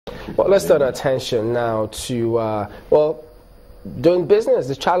Well, let's turn our attention now to, well, doing business.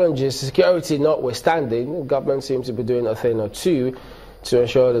 The challenges, security notwithstanding, the government seems to be doing a thing or two to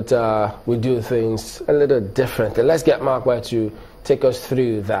ensure that we do things a little differently. Let's get Markway to take us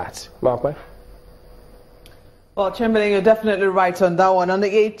through that. Markway? Well, Chamberlain, you're definitely right on that one. On the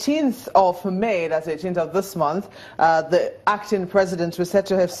 18th of May, that's 18th of this month, the acting president was said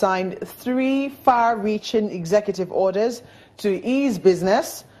to have signed 3 far-reaching executive orders to ease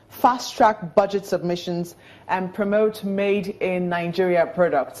business, fast-track budget submissions, and promote made-in-Nigeria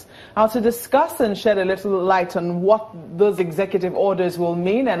products. Now, to discuss and shed a little light on what those executive orders will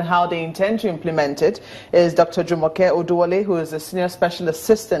mean and how they intend to implement it is Dr. Jumoke Oduwole, who is a senior special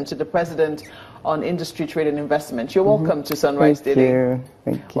assistant to the president on industry, trade and investment. You're welcome to Sunrise Daily.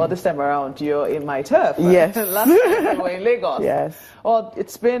 Thank you. Well, this time around, you're in my turf. Yes. Last time you were in Lagos. Yes. Well,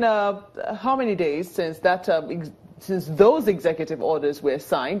 it's been how many days since that since those executive orders were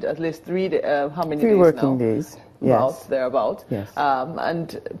signed? At least 3 how many 3 days working now? days. Yes. Thereabout. Yes.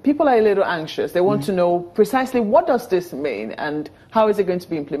 And people are a little anxious. They want to know precisely what does this mean and how is it going to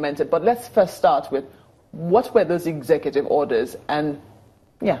be implemented. But let's first start with what were those executive orders, and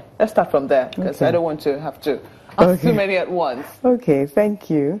yeah, let's start from there, because I don't want to have to ask too many at once. Okay, thank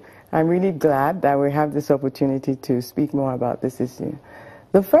you. I'm really glad that we have this opportunity to speak more about this issue.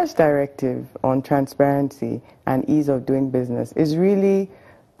 The first directive on transparency and ease of doing business is really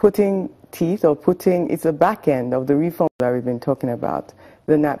putting teeth, or it's a back end of the reforms that we've been talking about.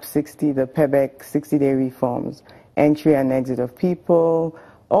 The NAP 60, the PEBEC 60-day reforms, entry and exit of people,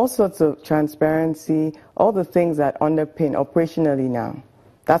 all sorts of transparency, all the things that underpin operationally now.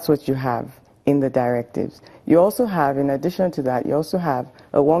 That's what you have in the directives. You also have, in addition to that, you also have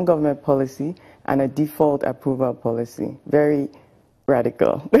a one government policy and a default approval policy. Very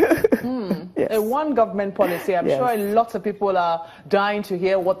radical. Yes. A one government policy. I'm sure a lot of people are dying to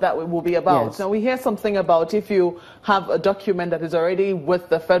hear what that will be about. Yes. Now, we hear something about if you have a document that is already with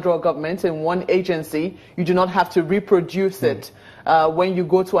the federal government in one agency, you do not have to reproduce it when you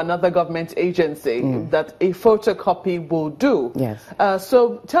go to another government agency, that a photocopy will do. Yes.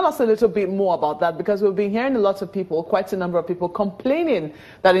 So tell us a little bit more about that, because we've been hearing a lot of people, quite a number of people, complaining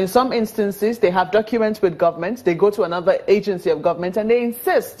that in some instances they have documents with government, they go to another agency of government and they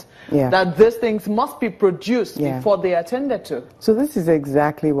insist that these things must be produced before they are attended to. So this is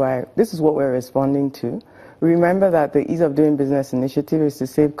exactly why, this is what we're responding to. Remember that the Ease of Doing Business initiative is to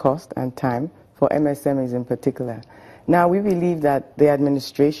save cost and time for MSMEs in particular. Now, we believe that the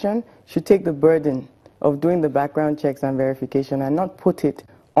administration should take the burden of doing the background checks and verification and not put it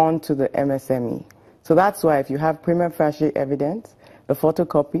onto the MSME. So that's why if you have prima facie evidence, a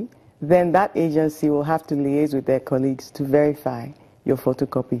photocopy, then that agency will have to liaise with their colleagues to verify your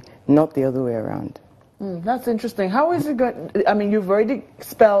photocopy, not the other way around. That's interesting. How is it going? I mean, you've already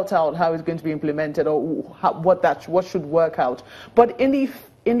spelled out how it's going to be implemented, or what should work out. But in the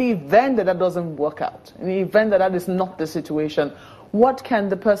event that that doesn't work out, in the event that that is not the situation, what can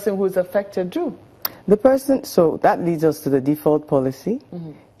the person who is affected do? The person, so that leads us to the default policy.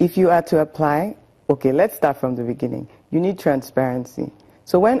 If you are to apply, okay, let's start from the beginning. You need transparency.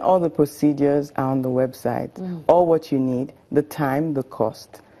 So when all the procedures are on the website, all what you need, the time, the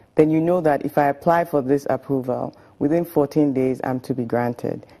cost, then you know that if I apply for this approval, within 14 days I'm to be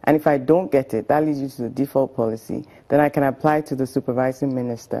granted. And if I don't get it, that leads you to the default policy. Then I can apply to the supervising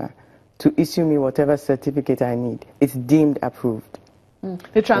minister to issue me whatever certificate I need. It's deemed approved.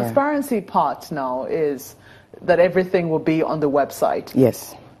 The transparency part now is that everything will be on the website.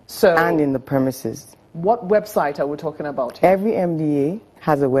 Yes. So, and in the premises. What website are we talking about here? Every MDA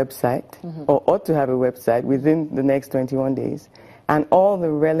has a website, or ought to have a website within the next 21 days. And all the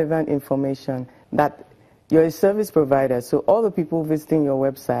relevant information that you're a service provider, so all the people visiting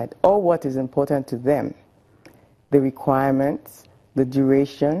your website, all what is important to them, the requirements, the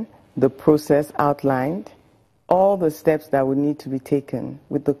duration, the process outlined, all the steps that would need to be taken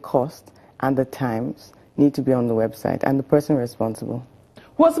with the cost and the times need to be on the website, and the person responsible.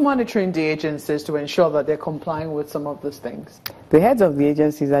 Who's monitoring the agencies to ensure that they're complying with some of those things? The heads of the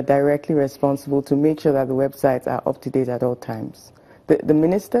agencies are directly responsible to make sure that the websites are up to date at all times. The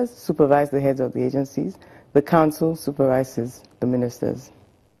ministers supervise the heads of the agencies. The council supervises the ministers.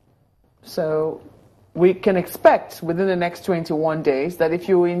 So we can expect within the next 21 days that if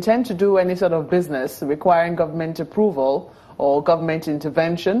you intend to do any sort of business requiring government approval or government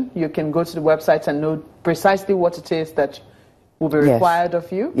intervention, you can go to the website and know precisely what it is that will be required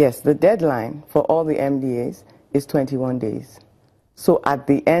of you? Yes, the deadline for all the MDAs is 21 days. So at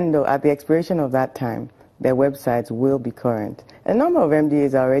the expiration of that time, their websites will be current. A number of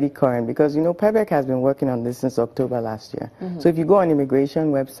MDAs are already current because, you know, PEBEC has been working on this since October last year. So if you go on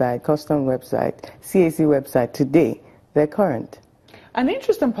immigration website, custom website, CAC website today, they're current. An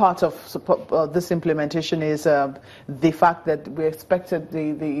interesting part of this implementation is the fact that we expected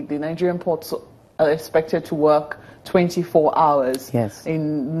the Nigerian ports are expected to work 24 hours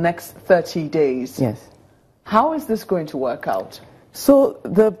in next 30 days. Yes. How is this going to work out? So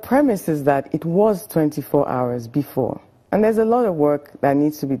the premise is that it was 24 hours before. And there's a lot of work that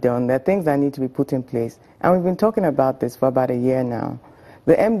needs to be done. There are things that need to be put in place. And we've been talking about this for about a year now.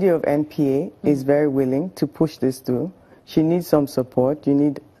 The MD of NPA is very willing to push this through. She needs some support. You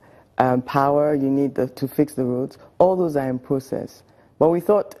need power. You need to fix the roads. All those are in process. But we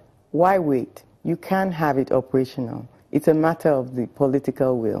thought, why wait? You can have it operational. It's a matter of the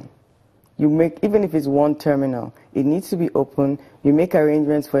political will. You make, even if it's one terminal, it needs to be open. You make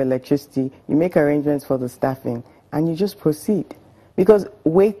arrangements for electricity. You make arrangements for the staffing. And you just proceed. Because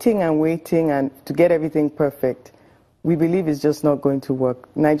waiting and to get everything perfect, we believe is just not going to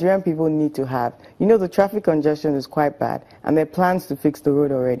work. Nigerian people need to have, you know, the traffic congestion is quite bad, and there are plans to fix the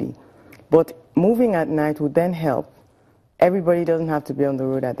road already. But moving at night would then help. Everybody doesn't have to be on the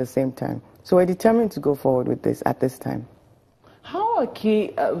road at the same time. So we're determined to go forward with this at this time. How are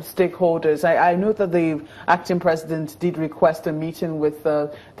key stakeholders? I know that the acting president did request a meeting with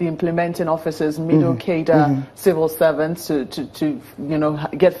the implementing officers, middle cadre civil servants to you know,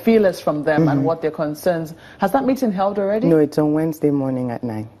 get feelers from them and what their concerns. Has that meeting held already? No, it's on Wednesday morning at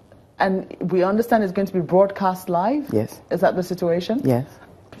 9. And we understand it's going to be broadcast live? Yes. Is that the situation? Yes.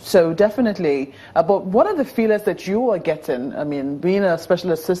 So definitely, but what are the feelers that you are getting? I mean, being a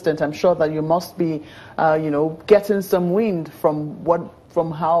special assistant, I'm sure that you must be, you know, getting some wind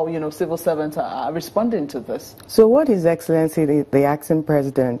from how, you know, civil servants are responding to this. So what His Excellency, the acting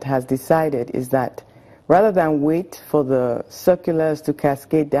president, has decided is that rather than wait for the circulars to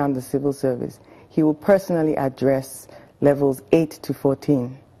cascade down the civil service, he will personally address levels 8 to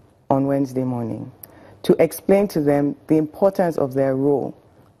 14 on Wednesday morning to explain to them the importance of their role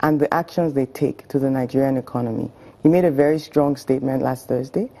and the actions they take to the Nigerian economy. He made a very strong statement last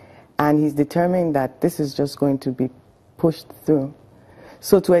Thursday, and he's determined that this is just going to be pushed through.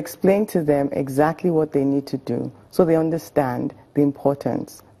 So to explain to them exactly what they need to do so they understand the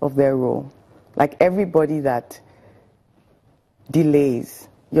importance of their role. Like everybody that delays,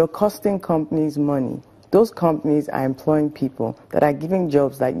 you're costing companies money. Those companies are employing people that are giving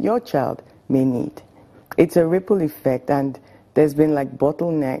jobs that your child may need. It's a ripple effect, and there's been like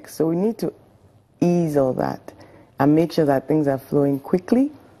bottlenecks, so we need to ease all that and make sure that things are flowing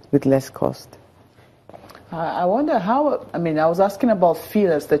quickly with less cost. I wonder how, I mean, I was asking about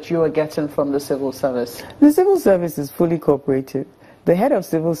feelers that you are getting from the civil service. The civil service is fully cooperative. The head of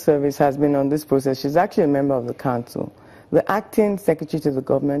civil service has been on this process. She's actually a member of the council. The acting secretary to the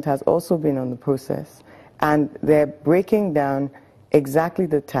government has also been on the process, and they're breaking down exactly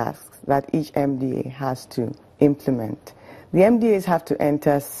the tasks that each MDA has to implement. The MDAs have to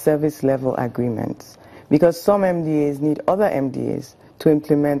enter service level agreements because some MDAs need other MDAs to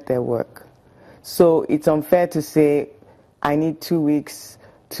implement their work. So it's unfair to say, I need 2 weeks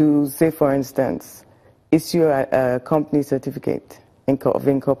to, say for instance, issue a company certificate of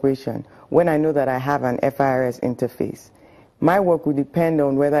incorporation when I know that I have an FIRS interface. My work would depend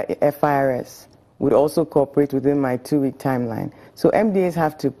on whether FIRS would also cooperate within my 2-week timeline. So MDAs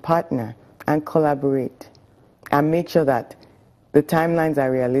have to partner and collaborate and make sure that the timelines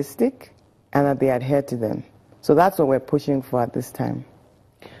are realistic and that they adhere to them. So that's what we're pushing for at this time.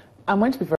 I'm going to be very